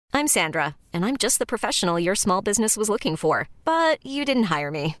I'm Sandra, and I'm just the professional your small business was looking for. But you didn't hire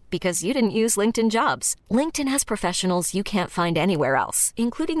me because you didn't use LinkedIn Jobs. LinkedIn has professionals you can't find anywhere else,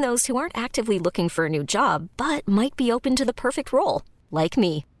 including those who aren't actively looking for a new job, but might be open to the perfect role, like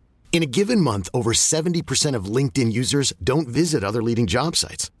me. In a given month, over 70% of LinkedIn users don't visit other leading job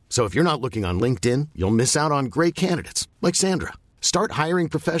sites. So if you're not looking on LinkedIn, you'll miss out on great candidates like Sandra. Start hiring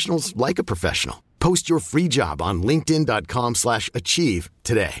professionals like a professional. Post your free job on linkedin.com/achieve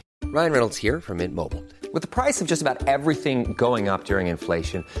today. Ryan Reynolds here from Mint Mobile. With the price of just about everything going up during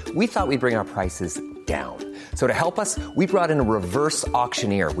inflation, we thought we'd bring our prices down. So to help us, we brought in a reverse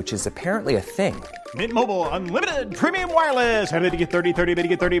auctioneer, which is apparently a thing. Mint Mobile Unlimited Premium Wireless. How to get 30, 30, how to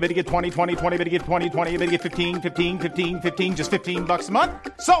get 30, how to get 20, 20, 20, how to get 20, 20, how to get 15, 15, 15, 15, just $15 a month?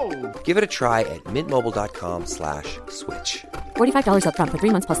 Sold! Give it a try at mintmobile.com/switch. $45 up front for 3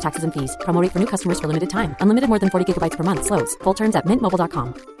 months plus taxes and fees. Promo rate for new customers for limited time. Unlimited more than 40 gigabytes per month. Slows full terms at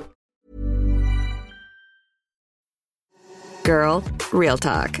mintmobile.com. Girl, real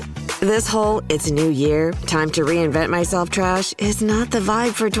talk. This whole "it's a new year, time to reinvent myself" trash is not the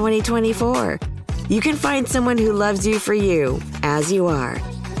vibe for 2024. You can find someone who loves you for you, as you are.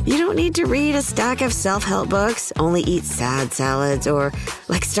 You don't need to read a stack of self-help books, only eat sad salads, or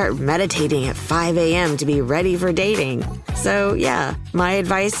start meditating at 5 a.m. to be ready for dating. So yeah, my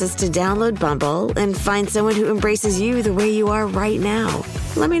advice is to download Bumble and find someone who embraces you the way you are right now.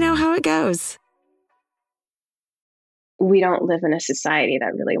 Let me know how it goes. We don't live in a society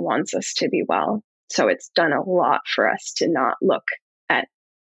that really wants us to be well. So it's done a lot for us to not look at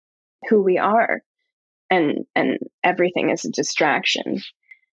who we are, and everything is a distraction.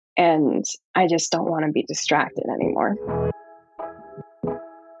 And I just don't want to be distracted anymore.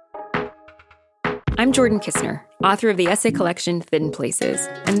 I'm Jordan Kistner, author of the essay collection Thin Places,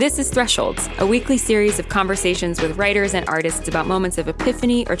 and this is Thresholds, a weekly series of conversations with writers and artists about moments of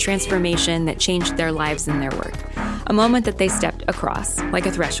epiphany or transformation that changed their lives and their work. A moment that they stepped across, like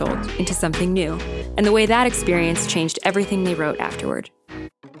a threshold, into something new, and the way that experience changed everything they wrote afterward.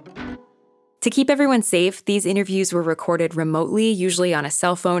 To keep everyone safe, these interviews were recorded remotely, usually on a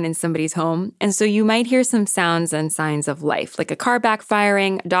cell phone in somebody's home, and so you might hear some sounds and signs of life, like a car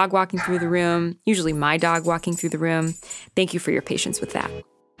backfiring, a dog walking through the room, usually my dog walking through the room. Thank you for your patience with that.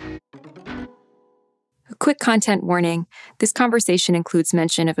 A quick content warning: this conversation includes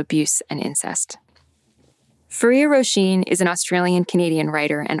mention of abuse and incest. Fariha Róisín is an Australian-Canadian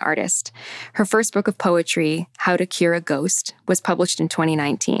writer and artist. Her first book of poetry, How to Cure a Ghost, was published in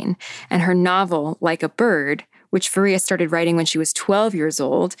 2019, and her novel, Like a Bird, which Fariha started writing when she was 12 years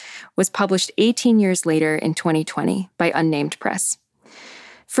old, was published 18 years later in 2020 by Unnamed Press.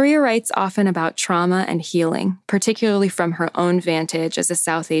 Fariha writes often about trauma and healing, particularly from her own vantage as a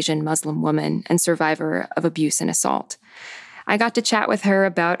South Asian Muslim woman and survivor of abuse and assault. I got to chat with her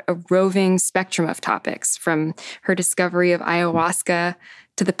about a roving spectrum of topics, from her discovery of ayahuasca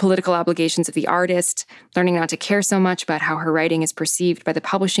to the political obligations of the artist, learning not to care so much about how her writing is perceived by the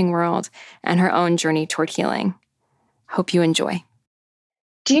publishing world, and her own journey toward healing. Hope you enjoy.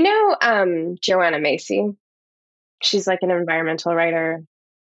 Do you know Joanna Macy? She's like an environmental writer.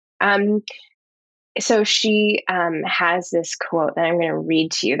 So she has this quote that I'm going to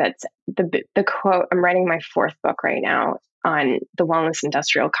read to you. That's the quote. I'm writing my 4th book right now on the wellness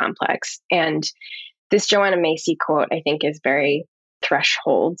industrial complex. And this Joanna Macy quote, I think, is very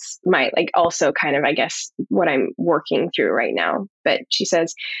thresholds, also kind of, I guess, what I'm working through right now. But she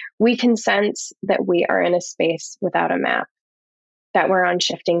says, "We can sense that we are in a space without a map, that we're on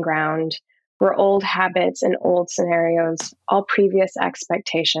shifting ground, where old habits and old scenarios, all previous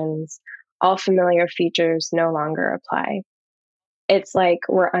expectations, all familiar features no longer apply. It's like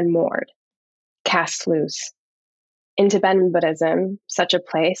we're unmoored, cast loose. In Tibetan Buddhism, such a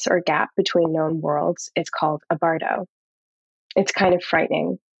place or gap between known worlds is called a bardo. It's kind of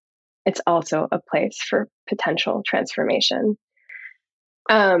frightening. It's also a place for potential transformation."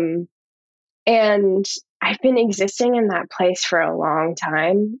 And I've been existing in that place for a long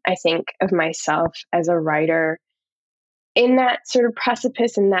time. I think of myself as a writer in that sort of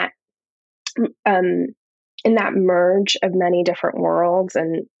precipice, in that merge of many different worlds.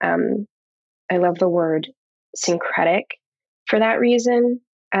 And I love the word syncretic for that reason.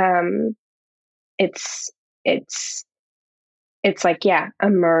 It's like, a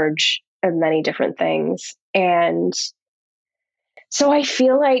merge of many different things. And so I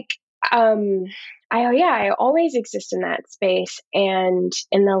feel like, I always exist in that space. And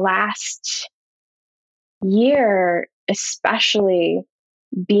in the last year, especially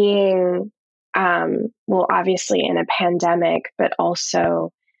being, obviously in a pandemic, but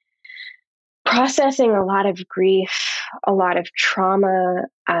also processing a lot of grief, a lot of trauma.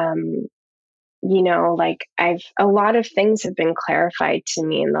 Like a lot of things have been clarified to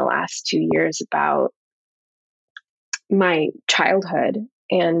me in the last 2 years about my childhood,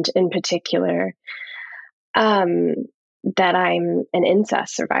 and in particular, that I'm an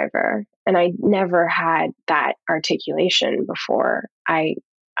incest survivor. And I never had that articulation before. I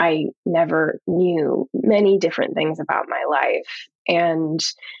never knew many different things about my life. And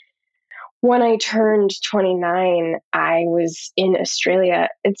when I turned 29, I was in Australia.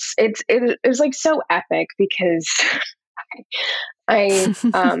 It was like so epic because I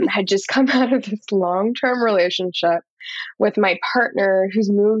had just come out of this long-term relationship with my partner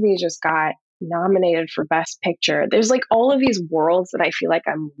whose movie just got nominated for Best Picture. There's like all of these worlds that I feel like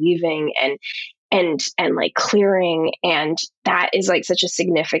I'm leaving and like clearing, and that is like such a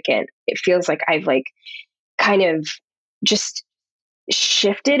significant, it feels like I've like kind of just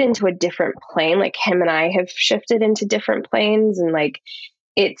shifted into a different plane. Like him and I have shifted into different planes, and like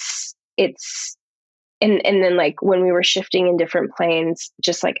it's and then like when we were shifting in different planes,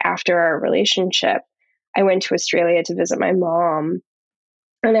 just like after our relationship, I went to Australia to visit my mom,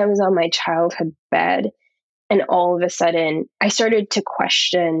 and I was on my childhood bed, and all of a sudden I started to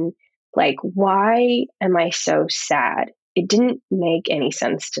question, like, why am I so sad? It didn't make any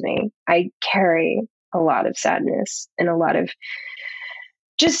sense to me. I carry a lot of sadness and a lot of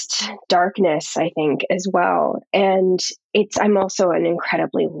just darkness, I think, as well. And I'm also an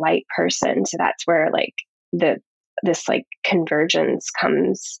incredibly light person. So that's where like this like convergence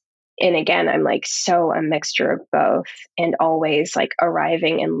comes in again. I'm like so a mixture of both, and always like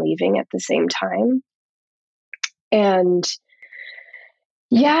arriving and leaving at the same time. And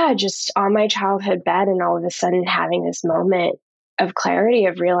yeah, just on my childhood bed, and all of a sudden having this moment of clarity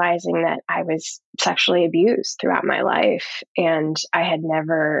of realizing that I was sexually abused throughout my life. And I had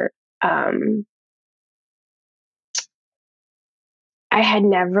never, I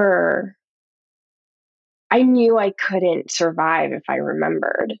knew I couldn't survive if I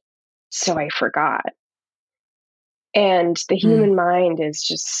remembered. So I forgot. And the human mind is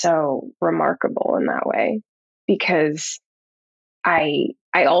just so remarkable in that way, because I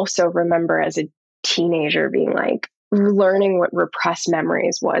also remember as a teenager being like learning what repressed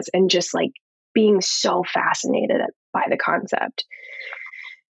memories was, and just like being so fascinated by the concept,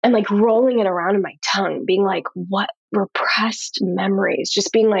 and like rolling it around in my tongue, being like, what repressed memories,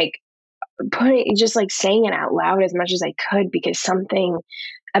 just being like just like saying it out loud as much as I could, because something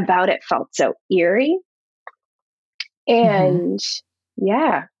about it felt so eerie. And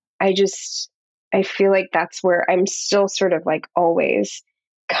yeah, I feel like that's where I'm still sort of like always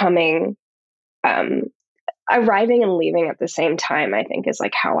coming, arriving and leaving at the same time, I think is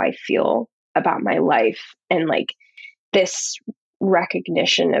like how I feel about my life. And like this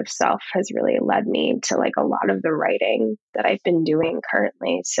recognition of self has really led me to like a lot of the writing that I've been doing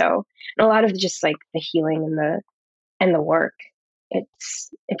currently. So, and a lot of just like the healing and the work.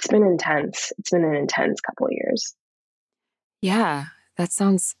 It's been intense. It's been an intense couple of years. Yeah, that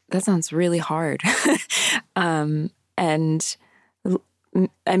sounds really hard. And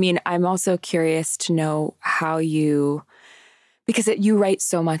I mean, I'm also curious to know how because you write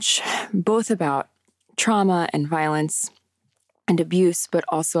so much both about trauma and violence and abuse, but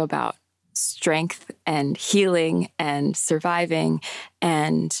also about strength and healing and surviving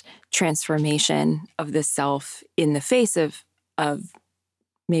and transformation of the self in the face of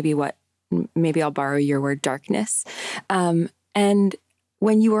maybe I'll borrow your word, darkness. And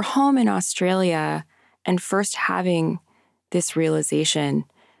when you were home in Australia and first having this realization,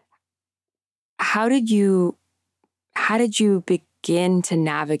 how did you begin to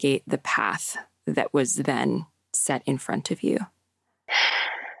navigate the path that was then set in front of you?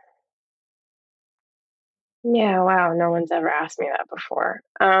 Yeah, wow, no one's ever asked me that before.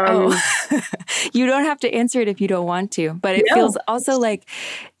 You don't have to answer it if you don't want to, but it feels also like,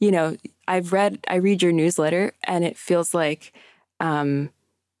 I read your newsletter, and it feels like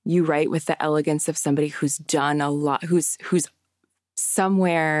you write with the elegance of somebody who's done a lot, who's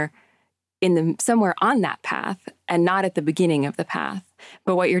somewhere on that path and not at the beginning of the path.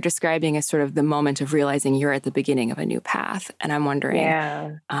 But what you're describing is sort of the moment of realizing you're at the beginning of a new path. And I'm wondering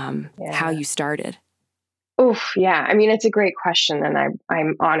how you started. Oof, yeah. I mean, it's a great question, and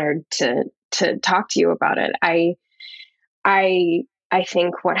I'm honored to talk to you about it. I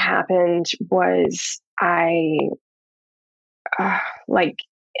think what happened was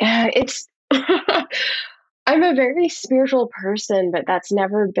it's I'm a very spiritual person, but that's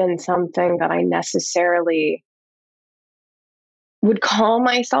never been something that I necessarily would call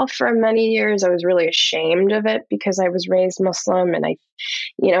myself for many years. I was really ashamed of it because I was raised Muslim, and I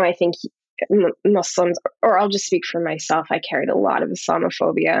think Muslims, or I'll just speak for myself. I carried a lot of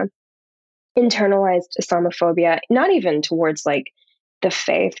Islamophobia, internalized Islamophobia, not even towards like the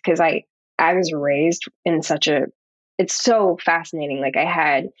faith, because I was raised in such a, it's so fascinating. Like I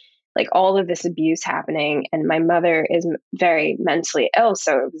had like all of this abuse happening, and my mother is very mentally ill.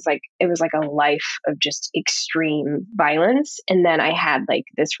 So it was like a life of just extreme violence. And then I had like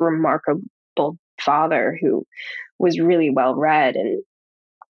this remarkable father who was really well read and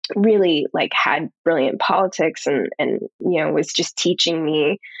really like had brilliant politics, and was just teaching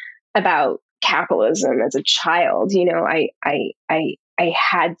me about capitalism as a child. I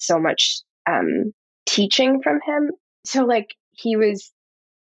had so much teaching from him. So like he was,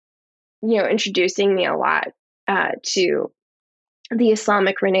 introducing me a lot to the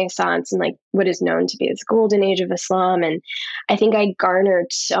Islamic Renaissance and like what is known to be this golden age of Islam. And I think I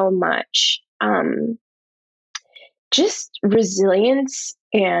garnered so much just resilience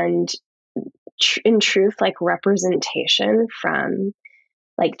and in truth, like representation from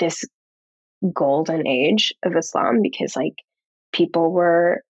like this golden age of Islam, because like people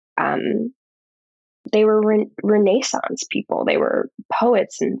were, they were Renaissance people. They were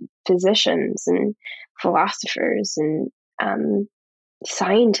poets and physicians and philosophers and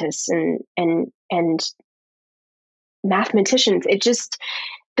scientists and mathematicians. It just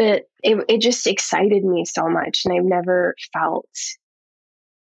excited me so much, and I've never felt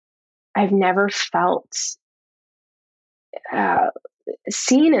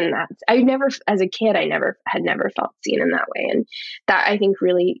seen in that. As a kid, I had never felt seen in that way. And that I think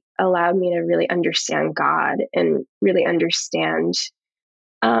really allowed me to really understand God and really understand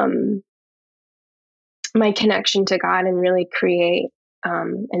my connection to God, and really create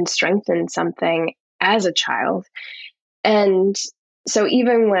and strengthen something as a child. And so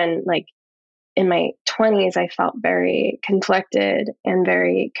even when like in my 20s, I felt very conflicted and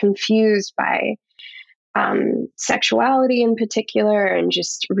very confused by sexuality in particular, and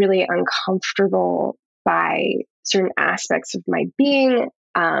just really uncomfortable by certain aspects of my being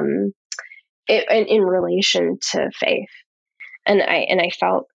in relation to faith. And I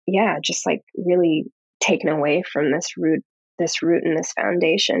felt, just like really taken away from this root and this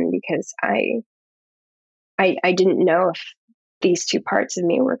foundation, because I didn't know if these two parts of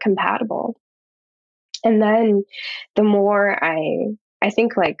me were compatible. And then the more I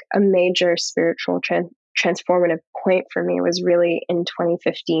think like a major spiritual transformative point for me was really in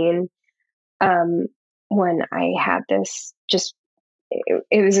 2015, when I had this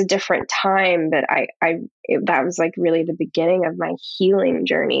it was a different time, but that was like really the beginning of my healing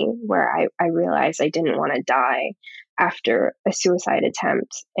journey, where I realized I didn't want to die after a suicide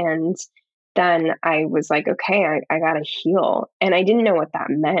attempt. And then I was like, okay, I got to heal. And I didn't know what that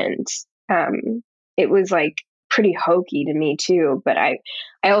meant. It was like pretty hokey to me too, but I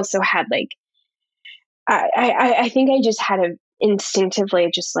also had like, I think I just had instinctively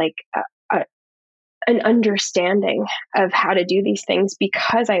just like an understanding of how to do these things,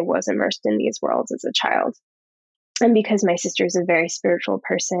 because I was immersed in these worlds as a child, and because my sister is a very spiritual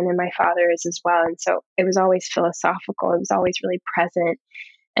person and my father is as well. And so it was always philosophical. It was always really present.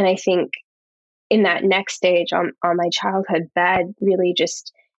 And I think in that next stage on my childhood bed, really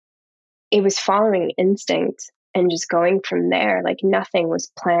just, it was following instinct and just going from there. Like nothing was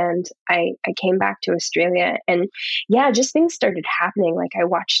planned. I came back to Australia, and just things started happening. Like I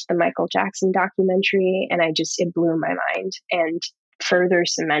watched the Michael Jackson documentary, and it blew my mind and further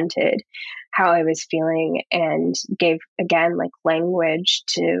cemented how I was feeling, and gave again like language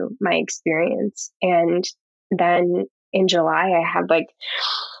to my experience. And then in July, I had like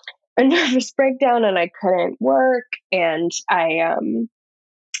a nervous breakdown, and I couldn't work, and I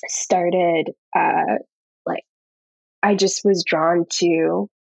started I just was drawn to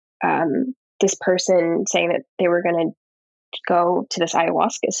this person saying that they were going to go to this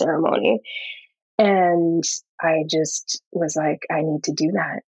ayahuasca ceremony. And I just was like, I need to do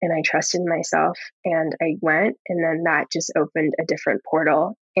that. And I trusted myself, and I went, and then that just opened a different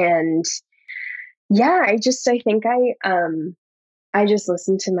portal. And I think I just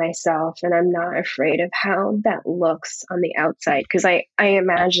listen to myself, and I'm not afraid of how that looks on the outside. Because I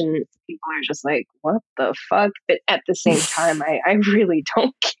imagine people are just like, what the fuck? But at the same time, I really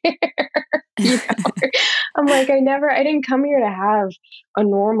don't care. I'm like, I didn't come here to have a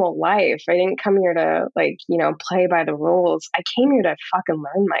normal life. I didn't come here to play by the rules. I came here to fucking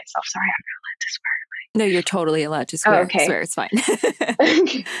learn myself. Sorry, I'm not allowed to swear. No, you're totally allowed to swear. Oh, okay. Swear, it's fine.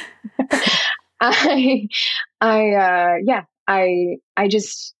 I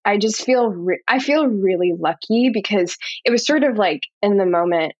just feel I feel really lucky because it was sort of like in the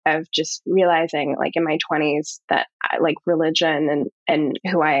moment of just realizing, like in my 20s, that like religion and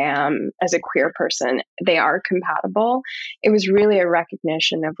who I am as a queer person, they are compatible. It was really a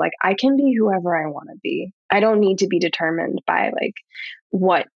recognition of like, I can be whoever I want to be. I don't need to be determined by like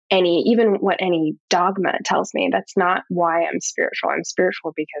what any dogma tells me. That's not why I'm spiritual. I'm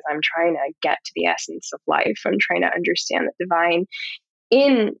spiritual because I'm trying to get to the essence of life. I'm trying to understand the divine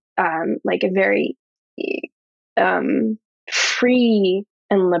in like a very free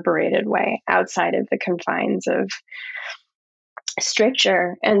and liberated way outside of the confines of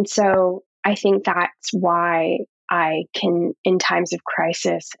stricture. And so I think that's why I can, in times of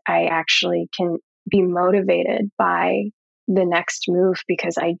crisis, I actually can be motivated by the next move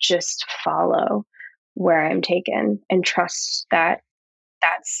because I just follow where I'm taken and trust that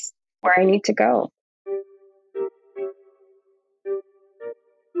that's where I need to go.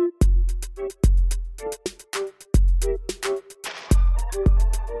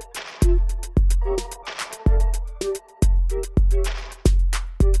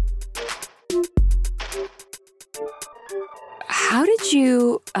 How did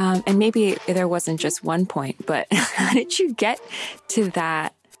you, and maybe there wasn't just one point, but how did you get to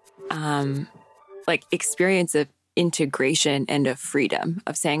that, like experience of integration and of freedom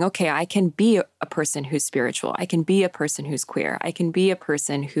of saying, okay, I can be a person who's spiritual. I can be a person who's queer. I can be a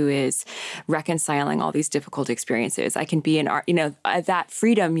person who is reconciling all these difficult experiences. I can be an art, that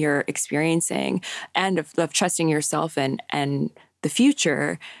freedom you're experiencing and of trusting yourself and the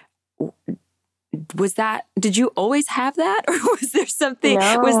future. Did you always have that? Or was there something,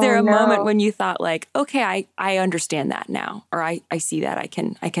 was there a moment when you thought like, okay, I understand that now, or I see that I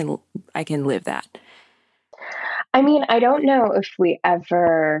can live that? I mean, I don't know if we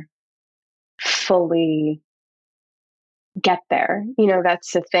ever fully get there.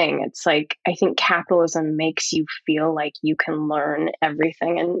 That's the thing. It's like, I think capitalism makes you feel like you can learn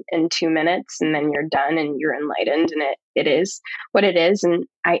everything in 2 minutes and then you're done and you're enlightened and it is what it is. And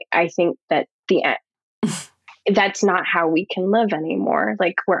I think that that's not how we can live anymore.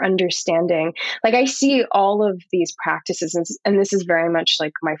 Like we're understanding, like I see all of these practices and this is very much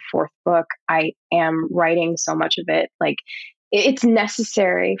like my 4th book. I am writing so much of it. Like it's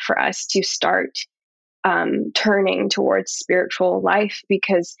necessary for us to start turning towards spiritual life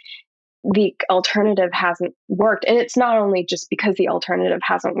because the alternative hasn't worked. And it's not only just because the alternative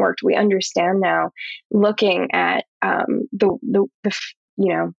hasn't worked. We understand now, looking at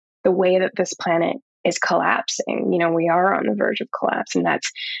the way that this planet is collapsing. We are on the verge of collapse, and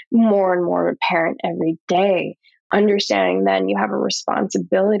that's more and more apparent every day. Understanding then you have a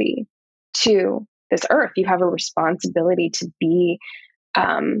responsibility to this earth. You have a responsibility to be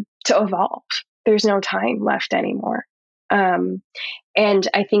to evolve. There's no time left anymore. And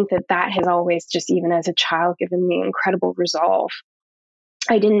I think that has always, just even as a child, given me incredible resolve.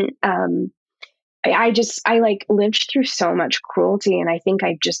 I didn't, I like lived through so much cruelty, and I think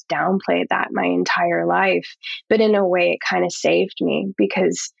I just downplayed that my entire life. But in a way, it kind of saved me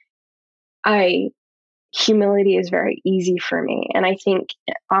because humility is very easy for me. And I think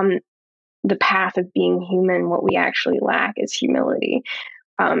on the path of being human, what we actually lack is humility.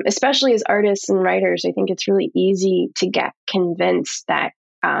 Especially as artists and writers, I think it's really easy to get convinced that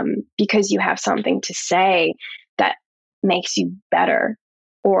because you have something to say that makes you better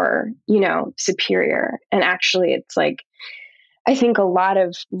or, superior. And actually, it's like, I think a lot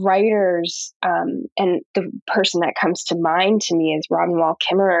of writers, and the person that comes to mind to me is Robin Wall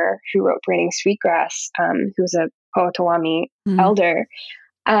Kimmerer, who wrote Braiding Sweetgrass, who's a Potawatomi elder.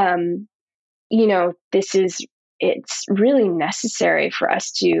 It's really necessary for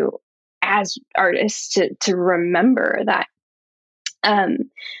us to, as artists, to remember that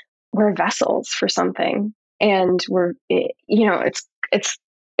we're vessels for something, and it's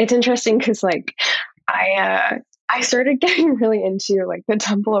interesting because like I started getting really into like the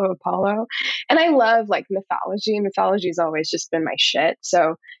Temple of Apollo, and I love like mythology. Mythology has always just been my shit.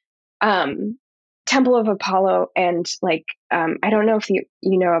 So, Temple of Apollo, and like I don't know if you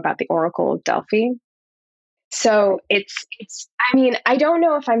know about the Oracle of Delphi. So it's, I mean, I don't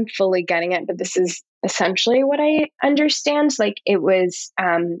know if I'm fully getting it, but this is essentially what I understand. Like it was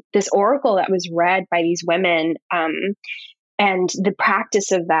this oracle that was read by these women. And the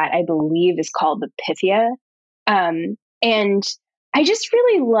practice of that, I believe, is called the Pythia. And I just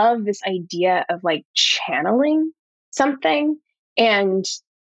really love this idea of like channeling something. And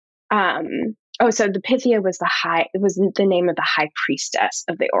so the Pythia was it was the name of the high priestess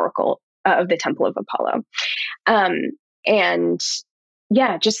of the oracle of the Temple of Apollo. And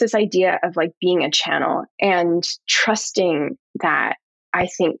yeah, just this idea of like being a channel and trusting that, I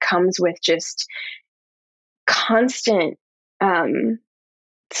think, comes with just constant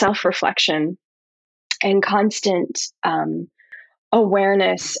self-reflection and constant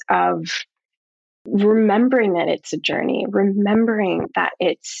awareness of remembering that it's a journey, remembering that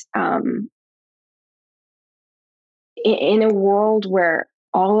it's in a world where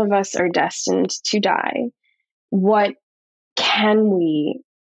all of us are destined to die, what can we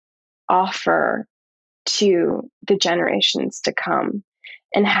offer to the generations to come?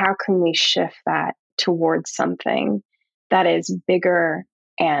 And how can we shift that towards something that is bigger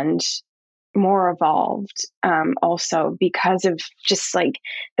and more evolved, also because of just like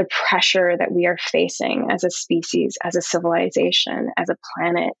the pressure that we are facing as a species, as a civilization, as a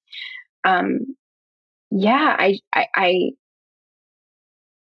planet. Yeah,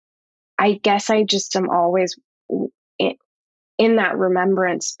 I guess I just am always in that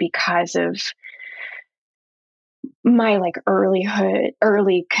remembrance because of my like early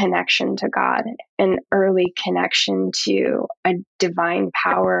connection to God, an early connection to a divine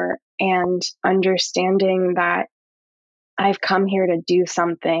power, and understanding that I've come here to do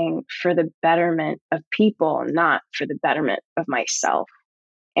something for the betterment of people, not for the betterment of myself.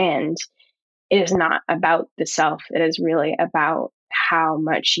 And it is not about the self. It is really about how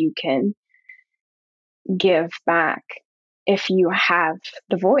much you can give back if you have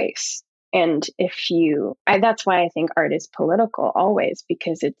the voice. And that's why I think art is political always,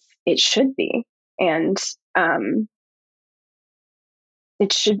 because it should be. And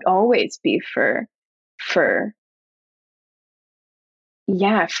it should always be for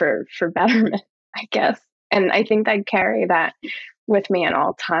betterment, I guess. And I think I'd carry that with me at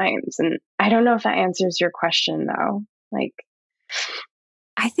all times. And I don't know if that answers your question though. Like,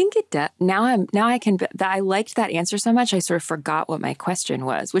 I think it does. I liked that answer so much, I sort of forgot what my question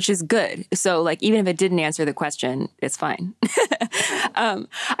was, which is good. So like, even if it didn't answer the question, it's fine. I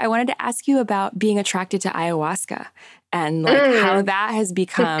wanted to ask you about being attracted to ayahuasca and like how that has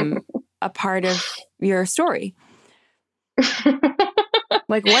become a part of your story.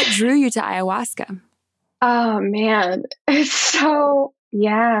 Like, what drew you to ayahuasca? Oh man. So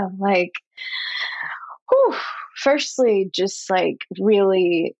yeah, like, whew, firstly, just like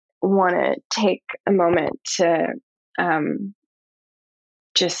really want to take a moment to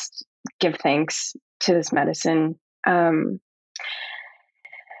just give thanks to this medicine.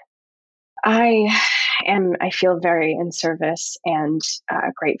 I feel very in service and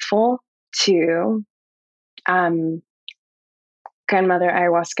grateful to grandmother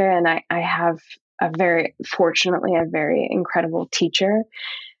ayahuasca, and I have fortunately a very incredible teacher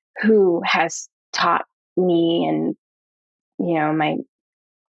who has taught me, and you know,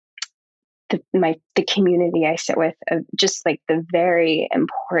 the community I sit with, just like the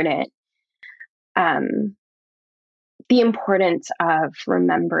importance of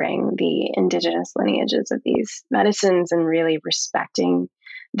remembering the indigenous lineages of these medicines and really respecting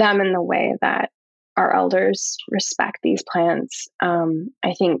them in the way that our elders respect these plants.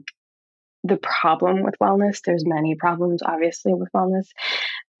 I think the problem with wellness, there's many problems obviously with wellness,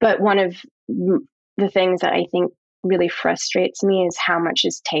 but one of the things that I think really frustrates me is how much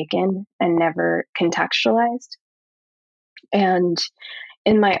is taken and never contextualized. And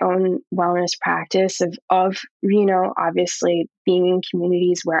in my own wellness practice of obviously being in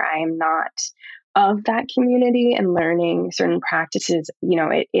communities where I am not of that community and learning certain practices,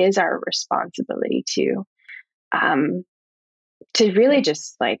 it is our responsibility to really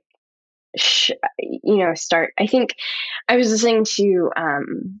just like start. I think I was listening to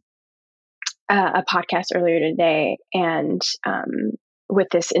a podcast earlier today, and with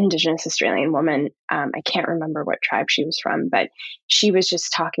this Indigenous Australian woman, I can't remember what tribe she was from, but she was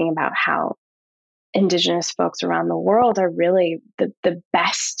just talking about how Indigenous folks around the world are really the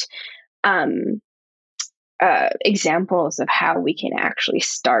best examples of how we can actually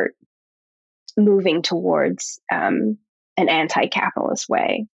start moving towards an anti-capitalist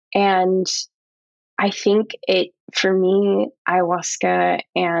way. And I think for me, ayahuasca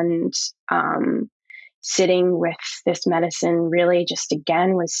and sitting with this medicine really just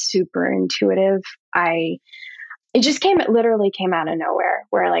again was super intuitive. It literally came out of nowhere,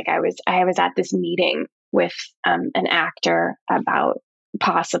 where like I was at this meeting with an actor about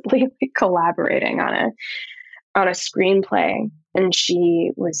possibly collaborating on a screenplay. And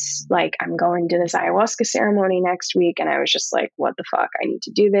she was like, I'm going to this ayahuasca ceremony next week. And I was just like, what the fuck? I need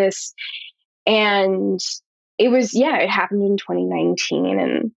to do this. And it happened in 2019.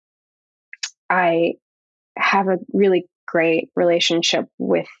 And I have a really great relationship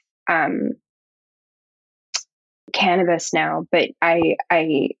with cannabis now, but I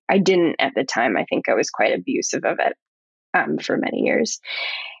didn't at the time. I think I was quite abusive of it for many years.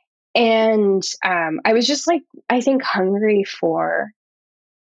 And I was just like, I think, hungry for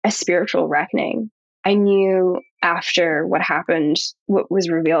a spiritual reckoning. I knew after what happened, what was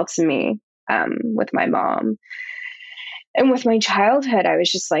revealed to me with my mom and with my childhood, I was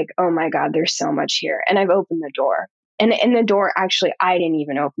just like, oh my God, there's so much here. And I've opened the door. And the door, actually, I didn't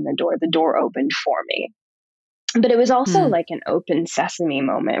even open the door. The door opened for me. But it was also like an open sesame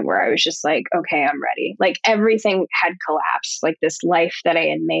moment where I was just like, okay, I'm ready. Like everything had collapsed. Like this life that I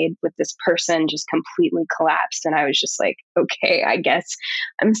had made with this person just completely collapsed. And I was just like, okay, I guess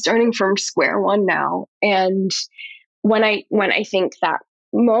I'm starting from square one now. And when I think that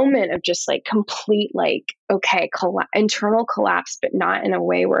moment of just like complete, like, okay, internal collapse, but not in a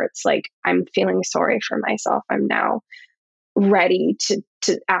way where it's like, I'm feeling sorry for myself. I'm now ready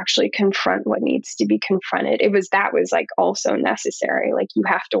to actually confront what needs to be confronted. That was like also necessary. Like you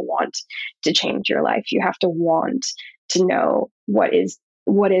have to want to change your life. You have to want to know what is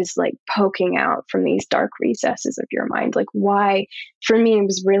like poking out from these dark recesses of your mind. Like why, for me, it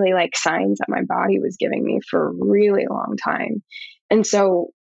was really like signs that my body was giving me for a really long time. And so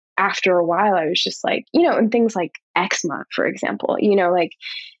after a while, I was just like, and things like eczema, for example, like,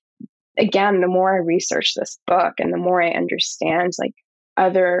 again, the more I research this book and the more I understand like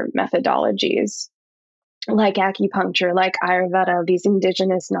other methodologies like acupuncture, like Ayurveda, these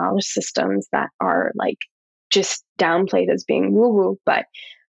indigenous knowledge systems that are like just downplayed as being woo-woo, but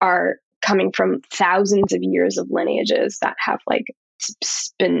are coming from thousands of years of lineages that have like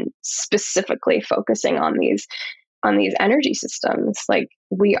been specifically focusing on these energy systems. Like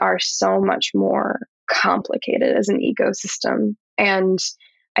we are so much more complicated as an ecosystem. And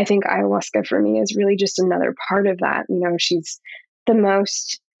I think ayahuasca for me is really just another part of that. She's the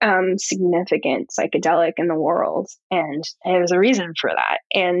most significant psychedelic in the world, and there's a reason for that.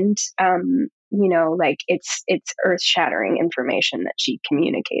 And like it's earth-shattering information that she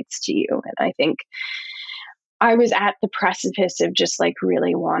communicates to you. And I think I was at the precipice of just like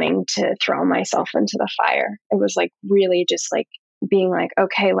really wanting to throw myself into the fire. It was like really just like being like,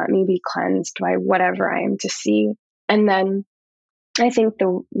 okay, let me be cleansed by whatever I am to see. And then I think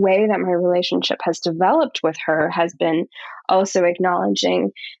the way that my relationship has developed with her has been also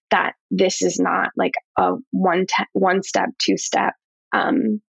acknowledging that this is not like a one step, two step,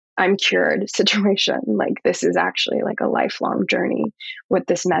 I'm cured situation. Like this is actually like a lifelong journey with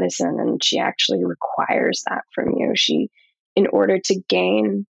this medicine. And she actually requires that from you. In order to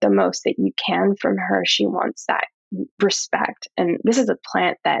gain the most that you can from her, she wants that respect. And this is a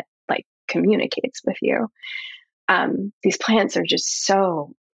plant that like communicates with you. These plants are just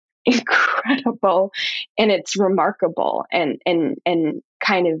so incredible, and it's remarkable, and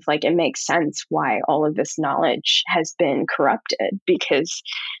kind of like it makes sense why all of this knowledge has been corrupted, because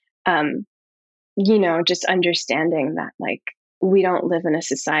just understanding that like we don't live in a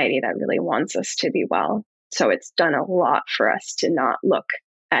society that really wants us to be well. So it's done a lot for us to not look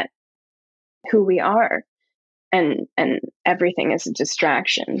at who we are, and everything is a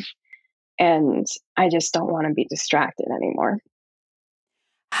distraction. And I just don't want to be distracted anymore.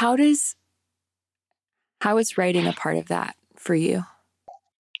 How is writing a part of that for you?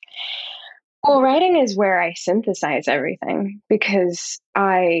 Well, writing is where I synthesize everything, because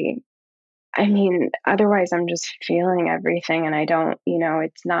I mean, otherwise I'm just feeling everything, and I don't,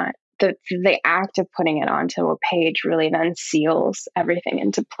 it's not the act of putting it onto a page really then seals everything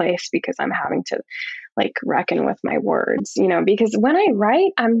into place, because I'm having to like reckon with my words, because when I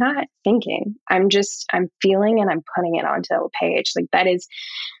write, I'm not thinking, I'm feeling, and I'm putting it onto a page. Like that is,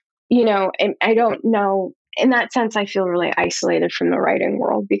 and I don't know, in that sense, I feel really isolated from the writing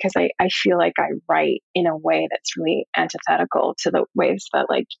world, because I feel like I write in a way that's really antithetical to the ways that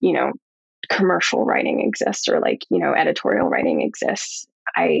like, commercial writing exists, or like, editorial writing exists.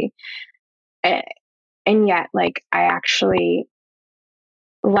 And yet like, I actually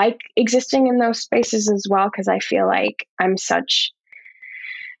like existing in those spaces as well, because I feel like I'm such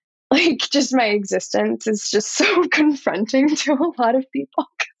like, just my existence is just so confronting to a lot of people.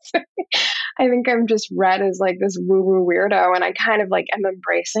 I think I'm just read as like this woo-woo weirdo, and I kind of like am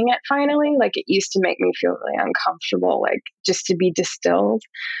embracing it finally. Like it used to make me feel really uncomfortable, like just to be distilled.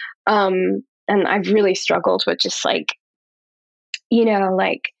 And I've really struggled with just like,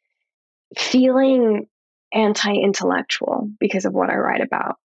 like feeling anti-intellectual because of what I write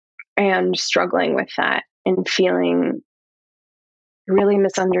about, and struggling with that, and feeling really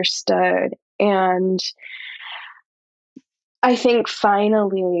misunderstood. And I think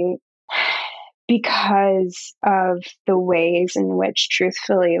finally because of the ways in which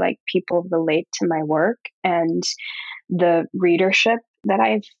truthfully like people relate to my work and the readership that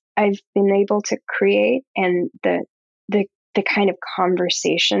I've been able to create, and the kind of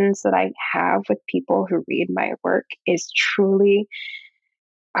conversations that I have with people who read my work is truly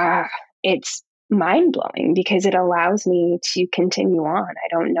it's mind blowing, because it allows me to continue on. I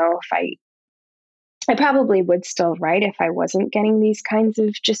don't know if I probably would still write if I wasn't getting these kinds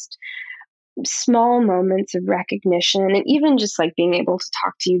of just small moments of recognition, and even just like being able to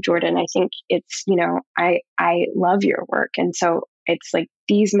talk to you, Jordan. I think it's, I love your work. And so it's like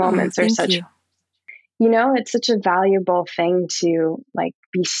these moments are Thank such, you. it's such a valuable thing to like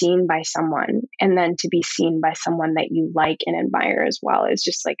be seen by someone, and then to be seen by someone that you like and admire as well is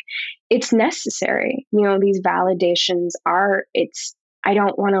just like, it's necessary. These validations I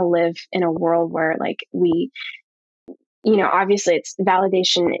don't want to live in a world where like obviously it's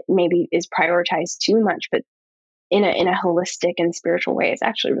validation maybe is prioritized too much, but in a holistic and spiritual way, it's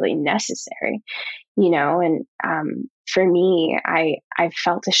actually really necessary, and for me, I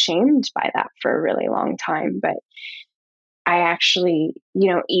felt ashamed by that for a really long time, but I actually,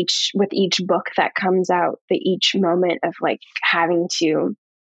 with each book that comes out, each moment of like having to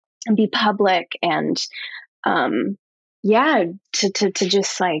be public and, to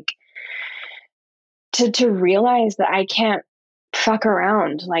just like, to realize that I can't fuck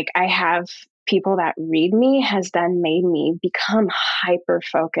around. Like I have people that read me has then made me become hyper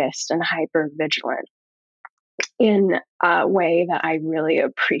focused and hyper vigilant in a way that I really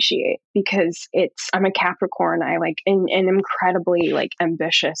appreciate, because I'm a Capricorn. I like an incredibly like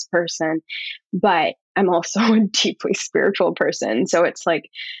ambitious person, but I'm also a deeply spiritual person. So it's like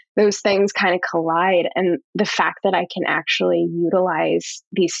those things kind of collide. And the fact that I can actually utilize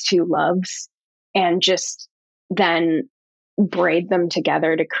these two loves and just then braid them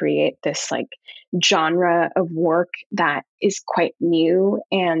together to create this like genre of work that is quite new,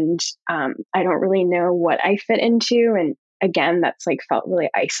 and I don't really know what I fit into, and again that's like felt really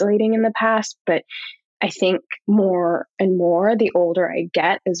isolating in the past, but I think more and more the older I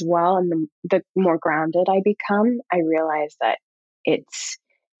get as well, and the more grounded I become, I realize that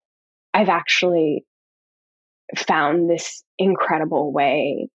I've actually found this incredible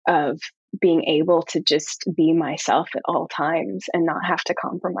way of being able to just be myself at all times and not have to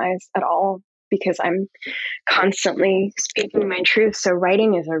compromise at all, because I'm constantly speaking my truth. So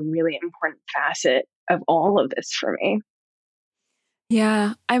writing is a really important facet of all of this for me.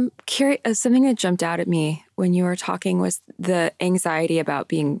 Yeah, I'm curious. Something that jumped out at me when you were talking was the anxiety about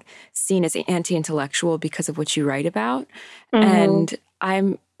being seen as anti-intellectual because of what you write about. And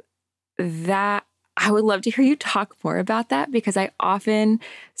I would love to hear you talk more about that, because I often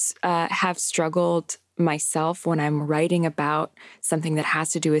have struggled myself when I'm writing about something that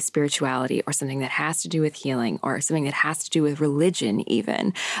has to do with spirituality, or something that has to do with healing, or something that has to do with religion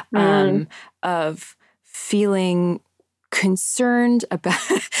even, of feeling concerned about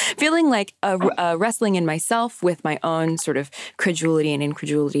feeling like a wrestling in myself with my own sort of credulity and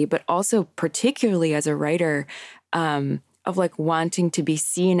incredulity, but also particularly as a writer, of like wanting to be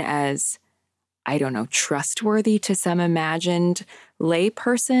seen as, I don't know, trustworthy to some imagined lay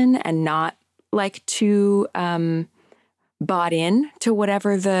person, and not like too bought in to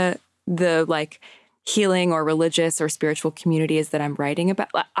whatever the like healing or religious or spiritual community is that I'm writing about.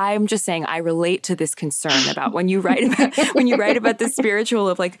 I'm just saying I relate to this concern about when you write about the spiritual,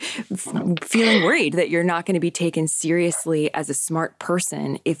 of like feeling worried that you're not going to be taken seriously as a smart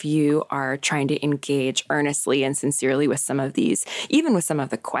person if you are trying to engage earnestly and sincerely with some of these, even with some of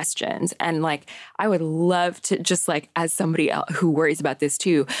the questions. And like, I would love to just like, as somebody else who worries about this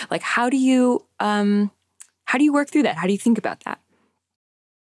too, like, how do you work through that? How do you think about that?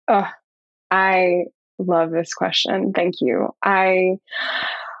 Oh, I love this question. Thank you.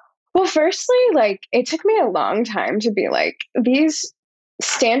 Well, firstly, like it took me a long time to be like, these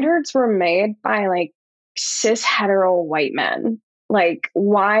standards were made by like cis hetero white men. Like,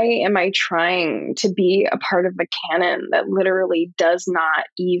 why am I trying to be a part of a canon that literally does not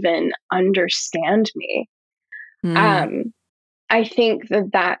even understand me? I think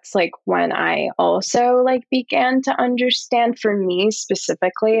that that's like when I also like began to understand, for me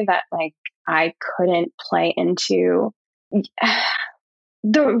specifically, that like I couldn't play into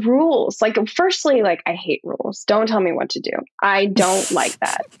the rules. Like, firstly, like I hate rules. Don't tell me what to do. I don't like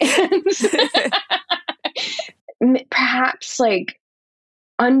that. Perhaps like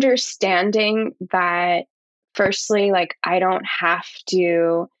understanding that, firstly, like I don't have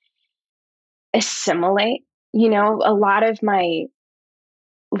to assimilate, a lot of my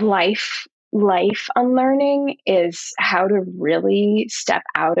life life unlearning is how to really step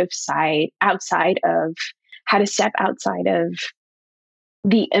outside of how to step outside of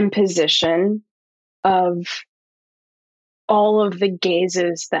the imposition of all of the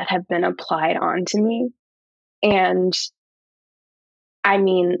gazes that have been applied onto me. And I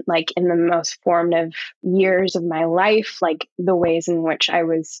mean, like in the most formative years of my life, like the ways in which I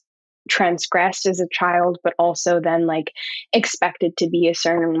was transgressed as a child, but also then like expected to be a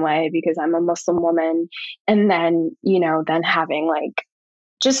certain way because I'm a Muslim woman. And then, then having like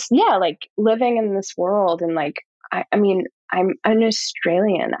just, yeah, like living in this world. And like, I mean, I'm an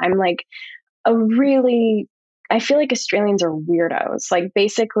Australian. I'm like I feel like Australians are weirdos. Like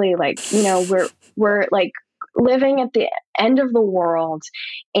basically like, we're like living at the end of the world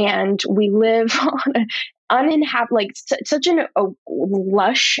and we live on an uninhabited, like such a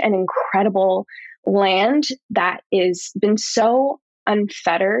lush and incredible land that is been so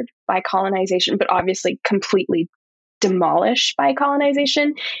unfettered by colonization, but obviously completely demolished by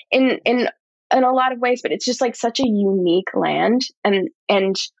colonization in a lot of ways. But it's just like such a unique land. And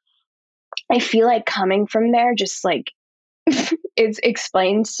I feel like coming from there just like it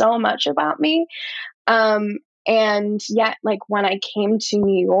explains so much about me. And yet like when I came to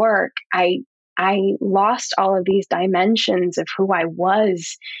New York, I lost all of these dimensions of who I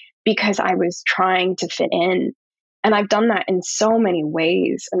was because I was trying to fit in. And I've done that in so many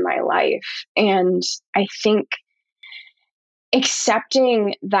ways in my life. And I think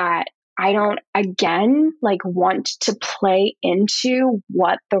accepting that I don't, again, like want to play into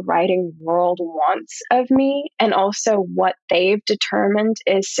what the writing world wants of me and also what they've determined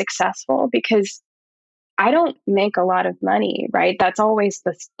is successful, because I don't make a lot of money, right? That's always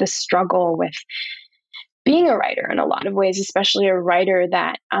the struggle with being a writer in a lot of ways, especially a writer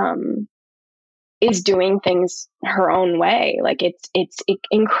that is doing things her own way. Like it's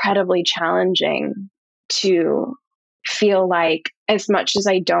incredibly challenging to feel like, as much as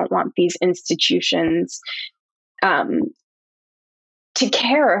I don't want these institutions to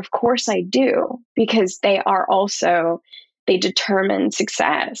care, of course I do, because they determine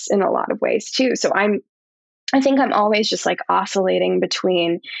success in a lot of ways too. So I think I'm always just like oscillating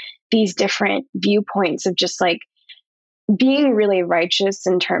between these different viewpoints of just like being really righteous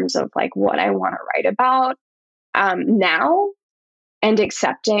in terms of like what I want to write about now, and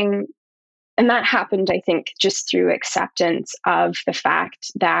accepting. And that happened, I think, just through acceptance of the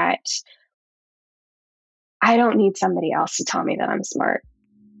fact that I don't need somebody else to tell me that I'm smart.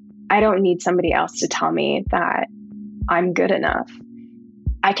 I don't need somebody else to tell me that I'm good enough.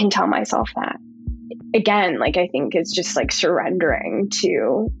 I can tell myself that. Again, like I think it's just like surrendering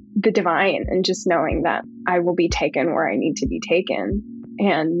to the divine and just knowing that I will be taken where I need to be taken.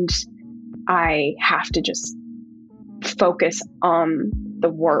 And I have to just focus on the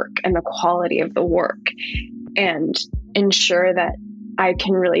work and the quality of the work and ensure that I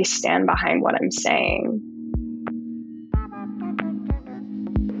can really stand behind what I'm saying.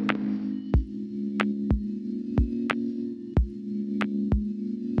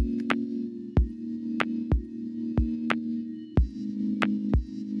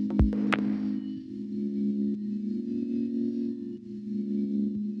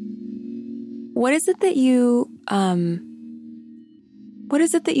 What is it that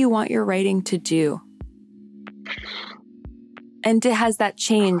you want your writing to do? And has that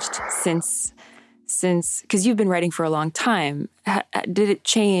changed since, because you've been writing for a long time, did it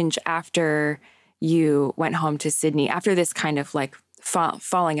change after you went home to Sydney, after this kind of like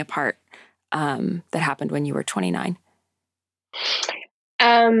falling apart that happened when you were 29?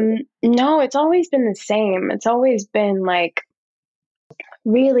 No, it's always been the same. It's always been like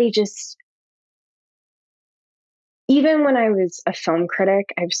really just, even when I was a film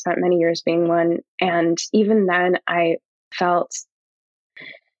critic, I've spent many years being one. And even then I felt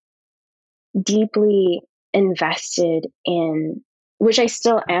deeply invested in, which I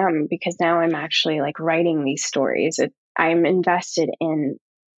still am, because now I'm actually like writing these stories. I'm invested in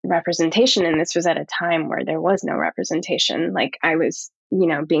representation. And this was at a time where there was no representation. Like I was,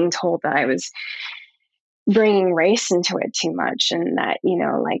 being told that I was bringing race into it too much, and that,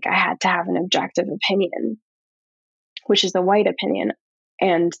 like I had to have an objective opinion, which is the white opinion.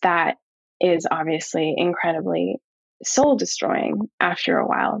 And that is obviously incredibly soul destroying after a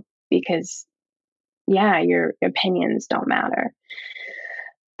while, because your opinions don't matter.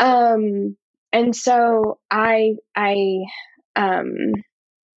 And so I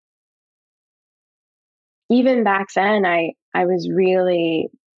even back then, I was really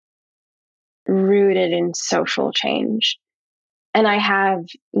rooted in social change. And I have,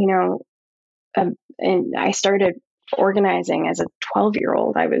 and I started organizing as a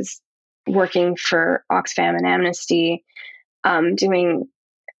 12-year-old. I was working for Oxfam and Amnesty, doing,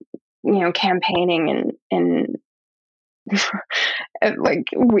 campaigning and like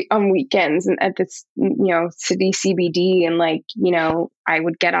on weekends and at this, city CBD. And I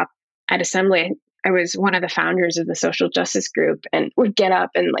would get up at Assembly. I was one of the founders of the social justice group and would get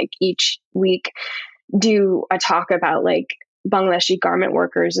up and each week do a talk about Bangladeshi garment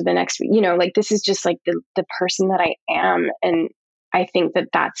workers or the next week, this is just the person that I am. And I think that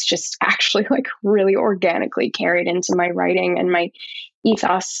that's just actually really organically carried into my writing and my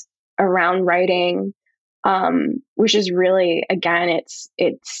ethos around writing, which is really, again,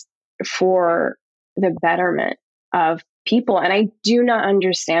 it's for the betterment of people. And I do not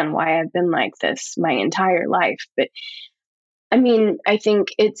understand why I've been like this my entire life. But I mean, I think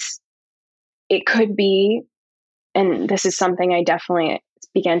it could be, and this is something I definitely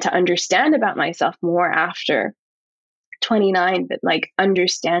began to understand about myself more after 29, but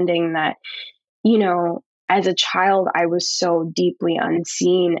understanding that, as a child, I was so deeply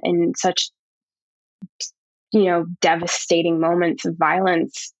unseen in such, devastating moments of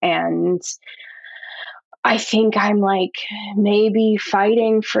violence. And I think I'm maybe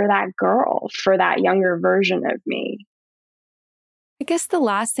fighting for that girl, for that younger version of me. I guess the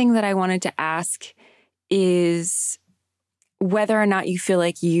last thing that I wanted to ask is whether or not you feel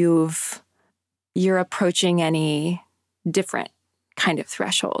like you're approaching any different kind of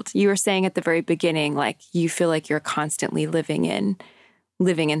threshold. You were saying at the very beginning, you feel like you're constantly living in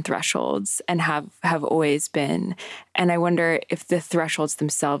thresholds and have always been. And I wonder if the thresholds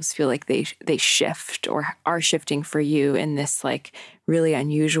themselves feel like they shift or are shifting for you in this really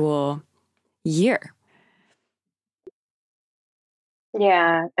unusual year.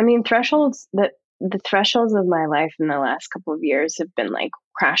 Yeah. I mean, the thresholds of my life in the last couple of years have been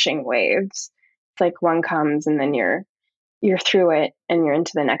crashing waves. It's one comes and then you're through it and you're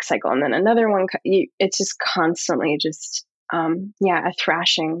into the next cycle. And then another one, it's just constantly just, a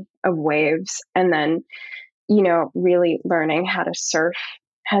thrashing of waves. And then, really learning how to surf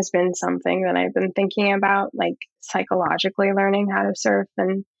has been something that I've been thinking about, psychologically learning how to surf.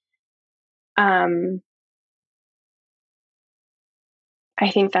 And, I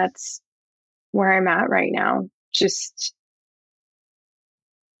think that's where I'm at right now. Just,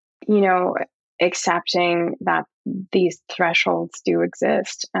 accepting that these thresholds do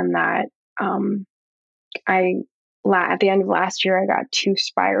exist and that, at the end of last year, I got 2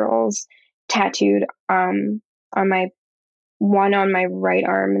 spirals tattooed, on one on my right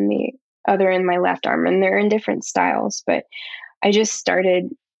arm and the other in my left arm. And they're in different styles, but I just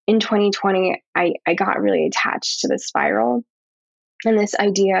started in 2020. I got really attached to the spiral and this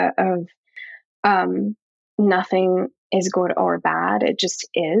idea of, nothing is good or bad. It just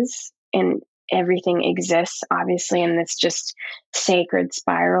is. And everything exists, obviously, in this just sacred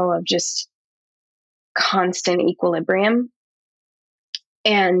spiral of just constant equilibrium.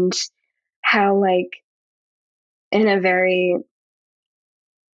 And how in a very,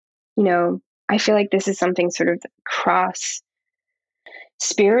 I feel like this is something sort of cross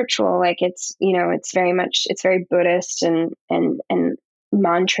spiritual. It's very much, it's very Buddhist and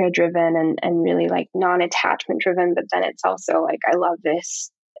mantra driven and really non-attachment driven. But then it's also I love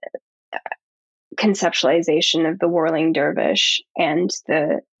this conceptualization of the whirling dervish and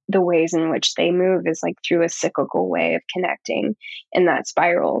the ways in which they move is through a cyclical way of connecting in that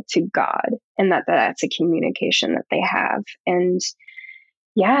spiral to God, and that's a communication that they have. And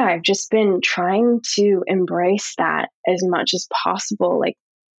yeah, I've just been trying to embrace that as much as possible.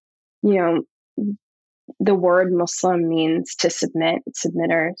 The word Muslim means to submit,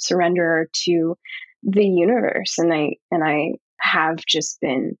 submitter, surrenderer to the universe. And I have just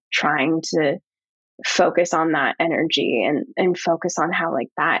been trying to focus on that energy and focus on how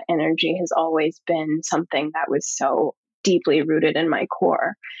that energy has always been something that was so deeply rooted in my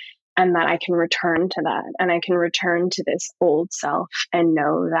core, and that I can return to that, and I can return to this old self and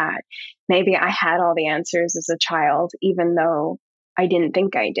know that maybe I had all the answers as a child, even though I didn't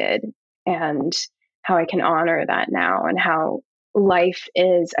think I did, and how I can honor that now, and how life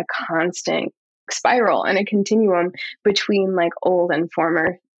is a constant spiral and a continuum between old and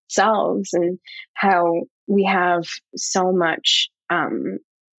former selves, and how we have so much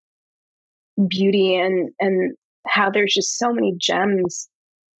beauty and how there's just so many gems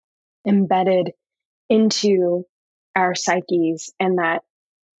embedded into our psyches, and that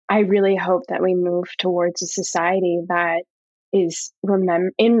I really hope that we move towards a society that is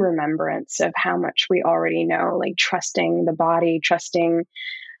in remembrance of how much we already know, trusting the body, trusting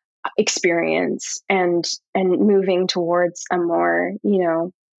experience, and moving towards a more,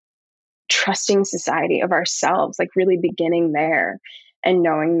 trusting society of ourselves, really beginning there and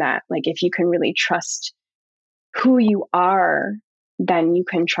knowing that, like, if you can really trust who you are, then you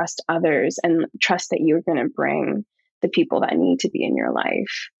can trust others and trust that you're going to bring the people that need to be in your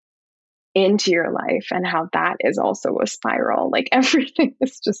life into your life, and how that is also a spiral. Like, everything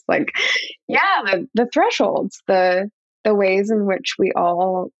is just like, the thresholds, the ways in which we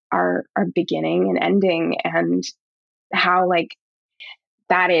all are beginning and ending, and how, like,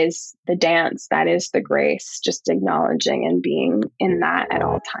 that is the dance, that is the grace, just acknowledging and being in that at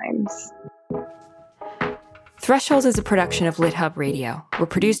all times. Thresholds is a production of LitHub Radio. We're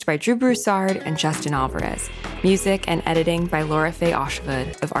produced by Drew Broussard and Justin Alvarez. Music and editing by Laura Faye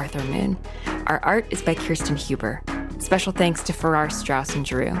Oshwood of Arthur Moon. Our art is by Kirsten Huber. Special thanks to Farrar, Straus, and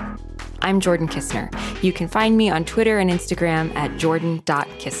Giroux. I'm Jordan Kistner. You can find me on Twitter and Instagram at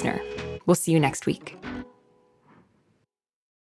jordan.kistner. We'll see you next week.